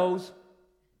weirdos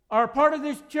are part of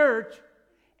this church,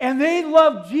 and they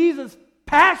love Jesus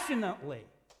passionately.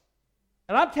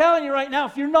 And I'm telling you right now,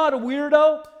 if you're not a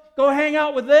weirdo, go hang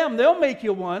out with them. They'll make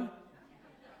you one.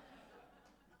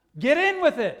 Get in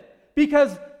with it.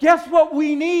 Because guess what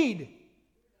we need?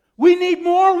 We need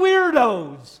more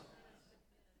weirdos.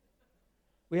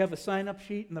 We have a sign-up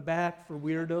sheet in the back for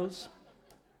weirdos.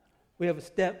 We have a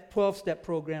 12-step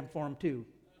program for them too.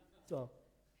 So,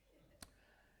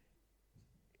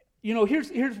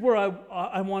 here's where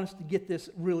I want us to get this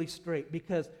really straight,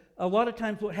 because a lot of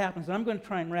times what happens, and I'm going to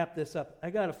try and wrap this up. I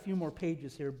got a few more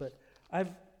pages here, but I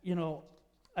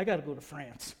got to go to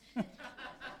France.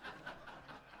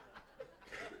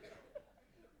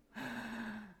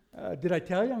 Did I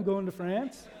tell you I'm going to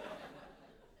France?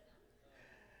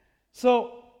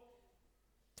 So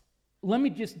let me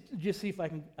just see if I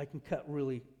can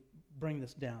bring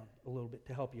this down a little bit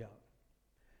to help you out.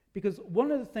 Because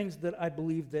one of the things that I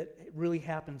believe that really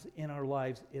happens in our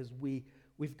lives is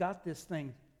we've got this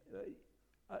thing.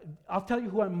 I'll tell you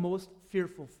who I'm most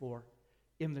fearful for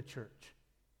in the church.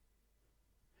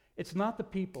 It's not the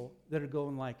people that are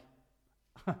going like,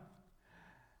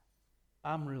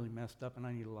 I'm really messed up and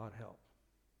I need a lot of help.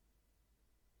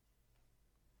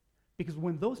 Because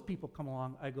when those people come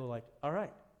along, I go like, all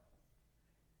right,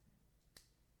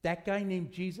 that guy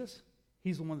named Jesus,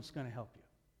 he's the one that's going to help you.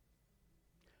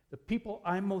 The people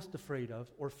I'm most afraid of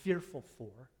or fearful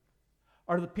for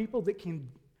are the people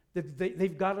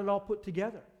they've got it all put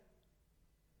together.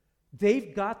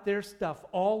 They've got their stuff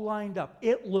all lined up.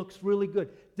 It looks really good.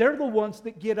 They're the ones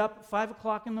that get up at 5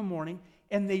 o'clock in the morning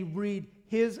and they read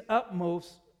his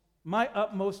utmost, my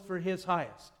utmost for his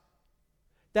highest.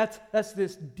 That's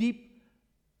this deep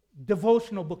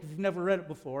devotional book, if you've never read it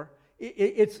before.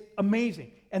 It's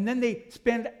amazing. And then they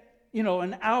spend,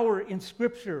 an hour in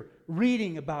Scripture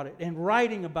reading about it and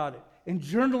writing about it. and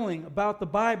journaling about the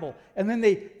Bible. And then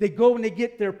they go and they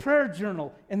get their prayer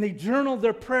journal and they journal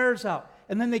their prayers out.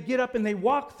 And then they get up and they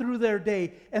walk through their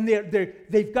day, and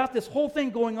they've got this whole thing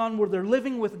going on where they're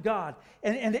living with God,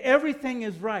 and everything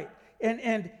is right.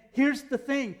 And here's the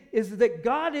thing, is that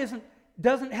God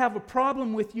doesn't have a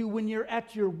problem with you when you're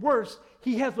at your worst.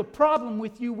 He has a problem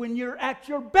with you when you're at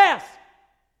your best.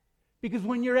 Because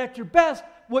when you're at your best,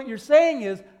 what you're saying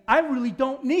is, I really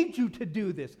don't need you to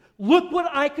do this. Look what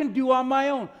I can do on my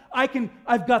own.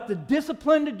 I've got the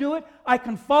discipline to do it. I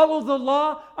can follow the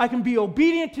law. I can be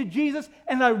obedient to Jesus.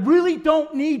 And I really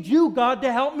don't need you, God,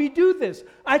 to help me do this.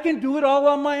 I can do it all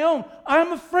on my own.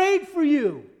 I'm afraid for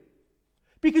you.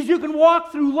 Because you can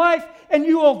walk through life and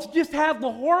you will just have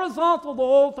the horizontal the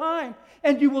whole time.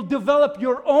 And you will develop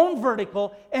your own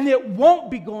vertical, and it won't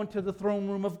be going to the throne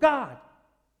room of God.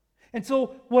 And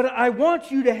so what I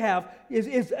want you to have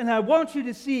and I want you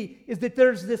to see, is that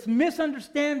there's this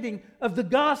misunderstanding of the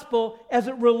gospel as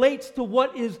it relates to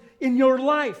what is in your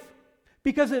life.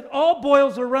 Because it all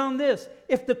boils around this.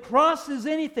 If the cross is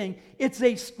anything, it's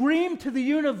a scream to the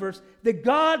universe that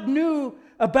God knew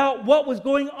about what was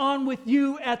going on with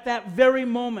you at that very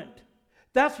moment.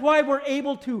 That's why we're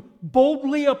able to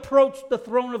boldly approach the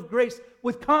throne of grace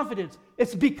with confidence.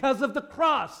 It's because of the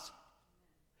cross.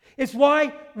 It's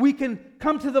why we can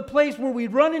come to the place where we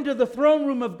run into the throne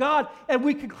room of God and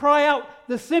we can cry out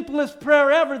the simplest prayer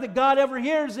ever that God ever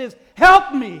hears is,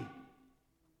 help me.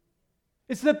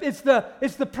 It's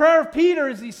the prayer of Peter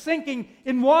as he's sinking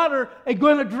in water and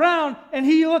going to drown, and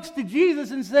he looks to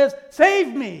Jesus and says,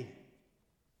 save me.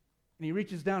 And he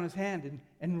reaches down his hand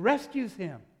and rescues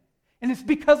him. And it's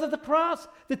because of the cross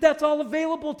that that's all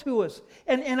available to us.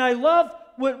 And I love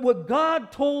what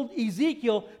God told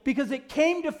Ezekiel, because it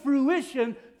came to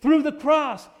fruition through the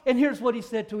cross. And here's what he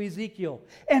said to Ezekiel.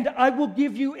 And I will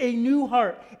give you a new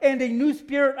heart, and a new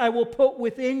spirit I will put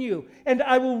within you. And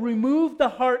I will remove the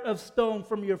heart of stone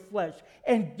from your flesh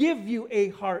and give you a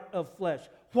heart of flesh.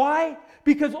 Why?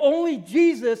 Because only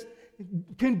Jesus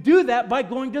can do that by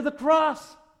going to the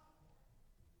cross.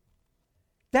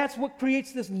 That's what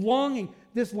creates this longing,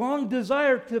 this long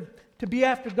desire to be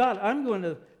after God. I'm going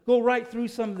to go right through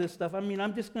some of this stuff.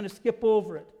 I'm just going to skip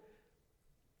over it.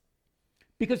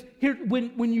 Because here,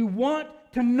 when you want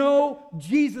to know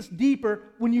Jesus deeper,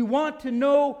 when you want to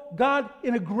know God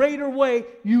in a greater way,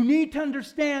 you need to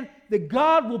understand that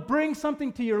God will bring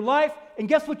something to your life, and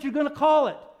guess what you're going to call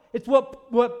it? It's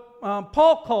what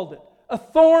Paul called it, a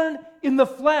thorn in the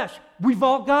flesh. We've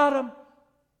all got them.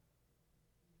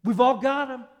 We've all got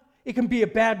them. It can be a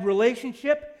bad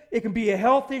relationship. It can be a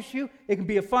health issue. It can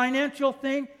be a financial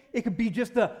thing. It could be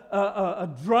just a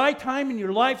dry time in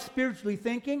your life, spiritually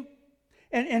thinking.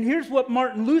 And here's what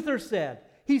Martin Luther said.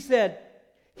 He said,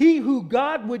 he who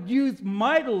God would use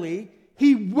mightily,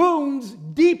 he wounds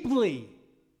deeply.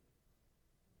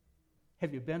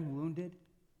 Have you been wounded?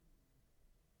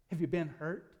 Have you been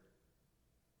hurt?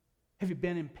 Have you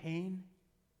been in pain?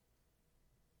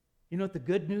 You know what the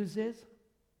good news is?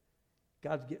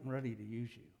 God's getting ready to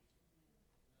use you.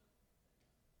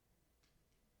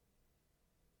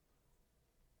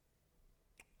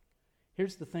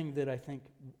 Here's the thing that I think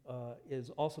is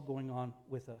also going on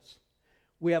with us.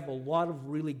 We have a lot of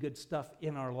really good stuff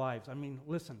in our lives.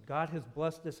 Listen, God has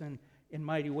blessed us in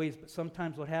mighty ways, but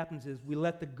sometimes what happens is we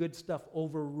let the good stuff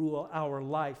overrule our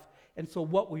life. And so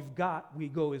what we've got, we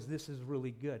go, this is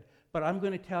really good. But I'm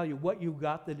going to tell you what you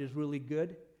got that is really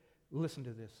good. Listen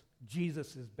to this.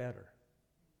 Jesus is better.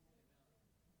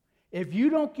 If you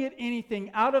don't get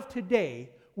anything out of today,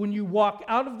 when you walk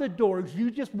out of the doors,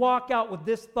 you just walk out with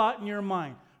this thought in your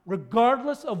mind.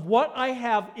 Regardless of what I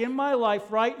have in my life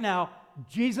right now,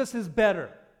 Jesus is better.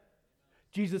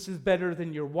 Jesus is better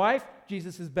than your wife.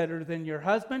 Jesus is better than your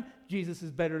husband. Jesus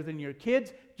is better than your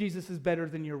kids. Jesus is better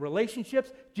than your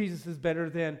relationships. Jesus is better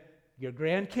than your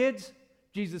grandkids.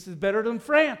 Jesus is better than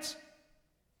France.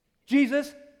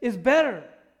 Jesus is better.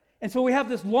 And so we have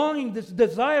this longing, this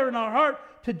desire in our heart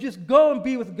to just go and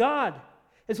be with God.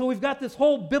 And so we've got this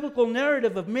whole biblical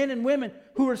narrative of men and women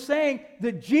who are saying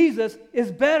that Jesus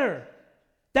is better.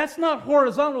 That's not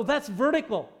horizontal, that's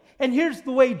vertical. And here's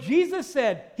the way Jesus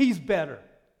said he's better.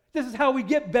 This is how we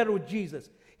get better with Jesus.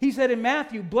 He said in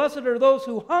Matthew, "Blessed are those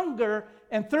who hunger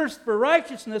and thirst for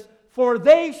righteousness, for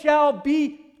they shall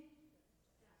be..."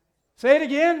 Say it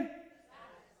again.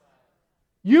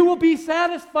 You will be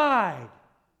satisfied.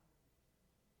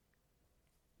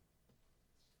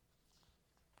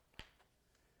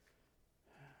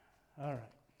 All right.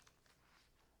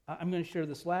 I'm going to share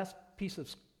this last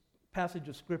passage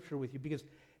of Scripture with you, because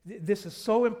this is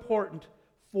so important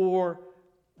for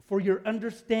your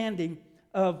understanding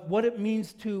of what it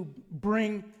means to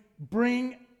bring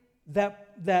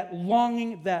that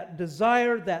longing, that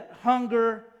desire, that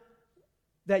hunger,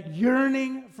 that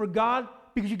yearning for God.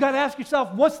 Because you got to ask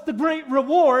yourself, what's the great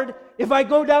reward if I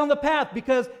go down the path?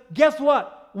 Because guess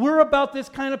what? We're about this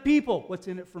kind of people. What's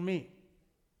in it for me?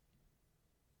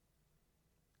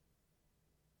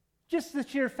 Just the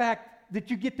sheer fact that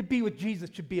you get to be with Jesus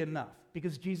should be enough,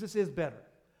 because Jesus is better.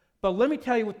 But let me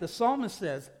tell you what the psalmist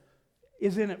says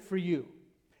is in it for you.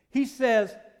 He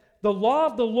says, the law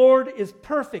of the Lord is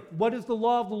perfect. What does the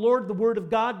law of the Lord, the Word of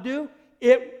God, do?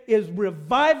 It is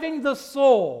reviving the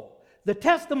soul. The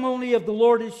testimony of the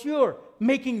Lord is sure,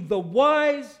 making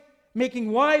wise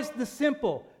the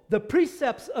simple. The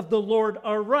precepts of the Lord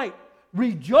are right,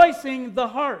 rejoicing the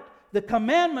heart. The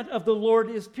commandment of the Lord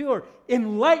is pure,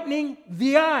 enlightening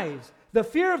the eyes. The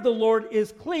fear of the Lord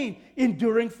is clean,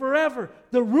 enduring forever.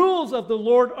 The rules of the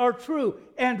Lord are true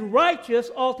and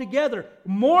righteous altogether.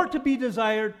 More to be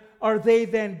desired are they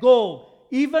than gold,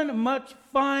 even much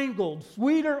fine gold,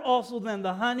 sweeter also than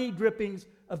the honey drippings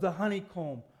of the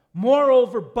honeycomb.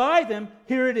 Moreover, by them,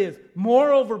 here it is,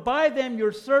 moreover, by them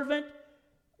your servant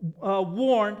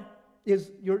is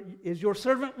your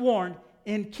servant warned.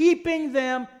 In keeping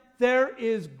them, there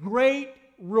is great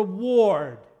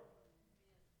reward.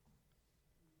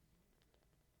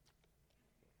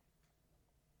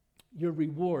 Your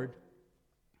reward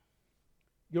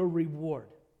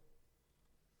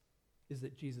is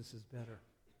that Jesus is better.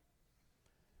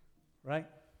 Right?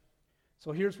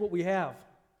 So here's what we have.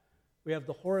 We have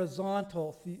the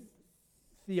horizontal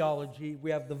theology, we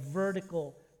have the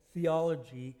vertical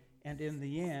theology, and in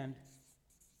the end,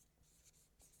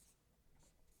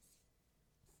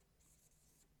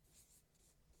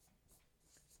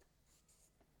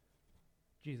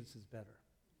 Jesus is better.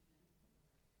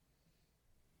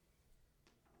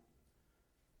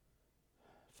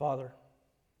 Father,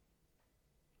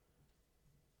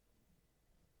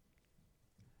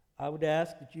 I would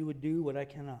ask that you would do what I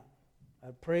cannot. I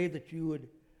pray that you would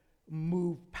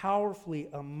move powerfully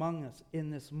among us in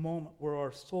this moment where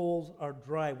our souls are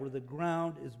dry, where the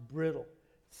ground is brittle.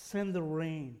 Send the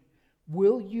rain.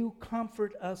 Will you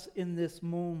comfort us in this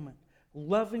moment?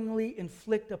 Lovingly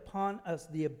inflict upon us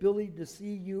the ability to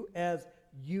see you as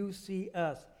you see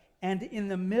us. And in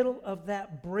the middle of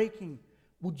that breaking,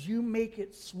 would you make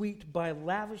it sweet by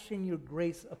lavishing your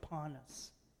grace upon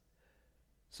us,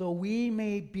 so we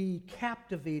may be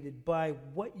captivated by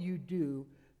what you do,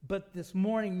 but this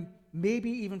morning, maybe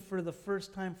even for the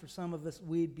first time for some of us,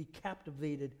 we'd be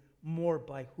captivated more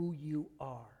by who you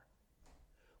are.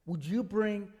 Would you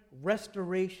bring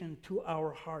restoration to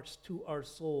our hearts, to our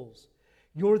souls?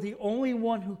 You're the only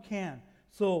one who can.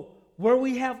 So where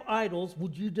we have idols,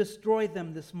 would you destroy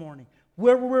them this morning?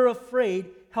 Where we're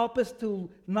afraid, help us to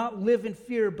not live in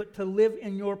fear, but to live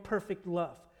in your perfect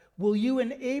love. Will you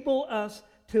enable us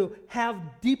to have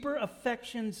deeper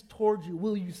affections towards you?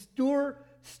 Will you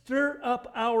stir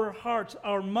up our hearts,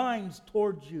 our minds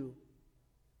towards you?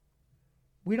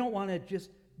 We don't want to just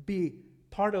be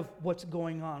part of what's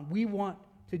going on. We want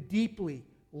to deeply,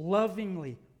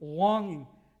 lovingly, longing,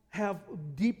 have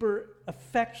deeper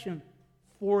affection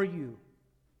for you.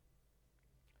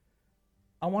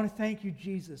 I want to thank you,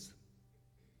 Jesus,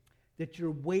 that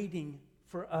you're waiting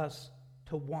for us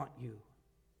to want you.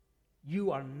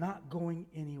 You are not going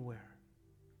anywhere.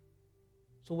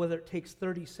 So whether it takes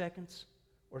 30 seconds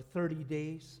or 30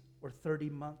 days or 30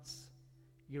 months,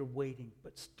 you're waiting.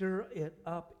 But stir it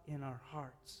up in our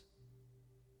hearts.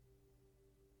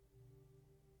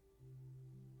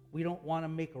 We don't want to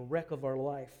make a wreck of our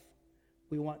life.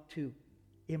 We want to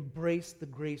embrace the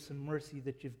grace and mercy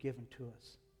that you've given to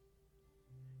us.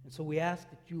 And so we ask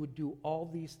that you would do all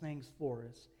these things for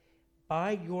us.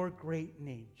 By your great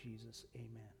name, Jesus,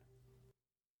 amen.